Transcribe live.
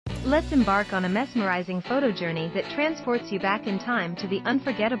Let's embark on a mesmerizing photo journey that transports you back in time to the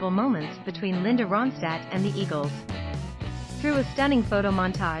unforgettable moments between Linda Ronstadt and the Eagles. Through a stunning photo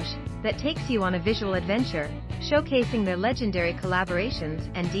montage that takes you on a visual adventure, showcasing their legendary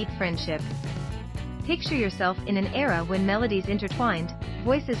collaborations and deep friendship. Picture yourself in an era when melodies intertwined,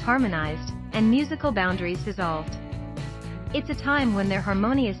 voices harmonized, and musical boundaries dissolved. It's a time when their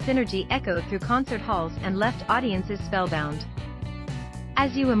harmonious synergy echoed through concert halls and left audiences spellbound.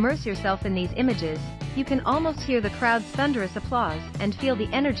 As you immerse yourself in these images, you can almost hear the crowd's thunderous applause and feel the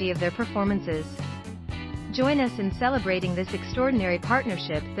energy of their performances. Join us in celebrating this extraordinary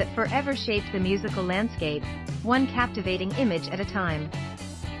partnership that forever shaped the musical landscape, one captivating image at a time.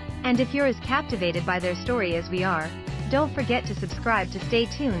 And if you're as captivated by their story as we are, don't forget to subscribe to stay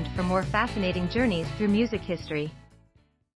tuned for more fascinating journeys through music history.